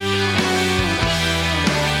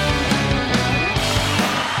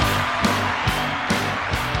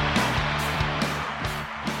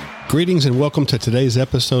Greetings and welcome to today's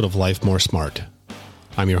episode of Life More Smart.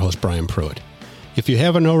 I'm your host, Brian Pruitt. If you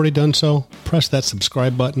haven't already done so, press that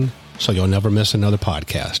subscribe button so you'll never miss another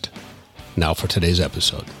podcast. Now for today's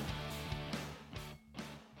episode.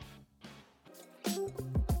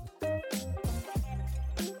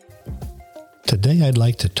 Today I'd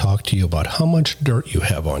like to talk to you about how much dirt you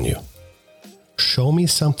have on you. Show me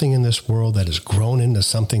something in this world that has grown into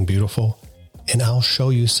something beautiful, and I'll show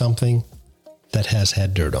you something that has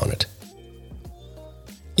had dirt on it.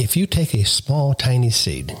 If you take a small, tiny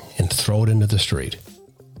seed and throw it into the street,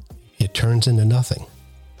 it turns into nothing.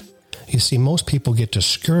 You see, most people get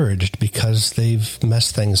discouraged because they've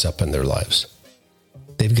messed things up in their lives.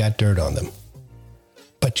 They've got dirt on them.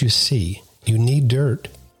 But you see, you need dirt.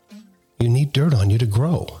 You need dirt on you to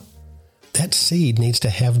grow. That seed needs to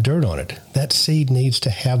have dirt on it. That seed needs to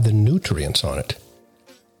have the nutrients on it.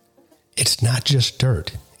 It's not just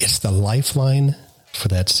dirt. It's the lifeline for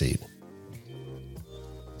that seed.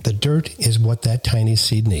 The dirt is what that tiny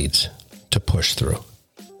seed needs to push through,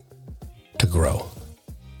 to grow.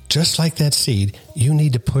 Just like that seed, you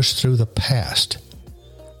need to push through the past,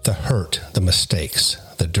 the hurt, the mistakes,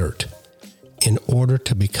 the dirt, in order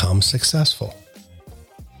to become successful.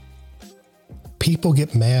 People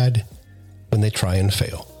get mad when they try and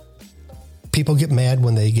fail. People get mad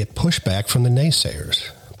when they get pushback from the naysayers.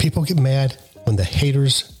 People get mad when the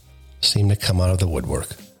haters seem to come out of the woodwork.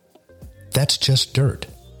 That's just dirt.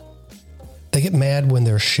 They get mad when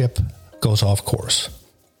their ship goes off course.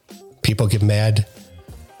 People get mad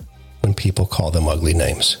when people call them ugly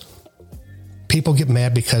names. People get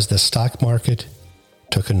mad because the stock market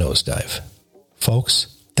took a nosedive.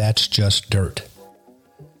 Folks, that's just dirt.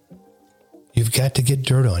 You've got to get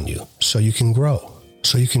dirt on you so you can grow.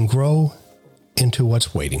 So you can grow into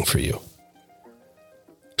what's waiting for you.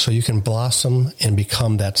 So you can blossom and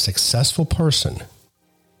become that successful person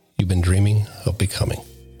you've been dreaming of becoming.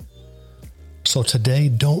 So today,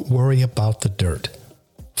 don't worry about the dirt.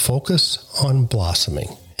 Focus on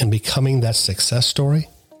blossoming and becoming that success story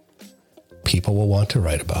people will want to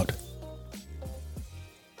write about.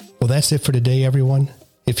 Well, that's it for today, everyone.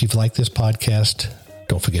 If you've liked this podcast,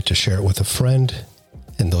 don't forget to share it with a friend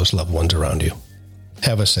and those loved ones around you.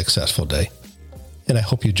 Have a successful day, and I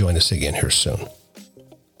hope you join us again here soon.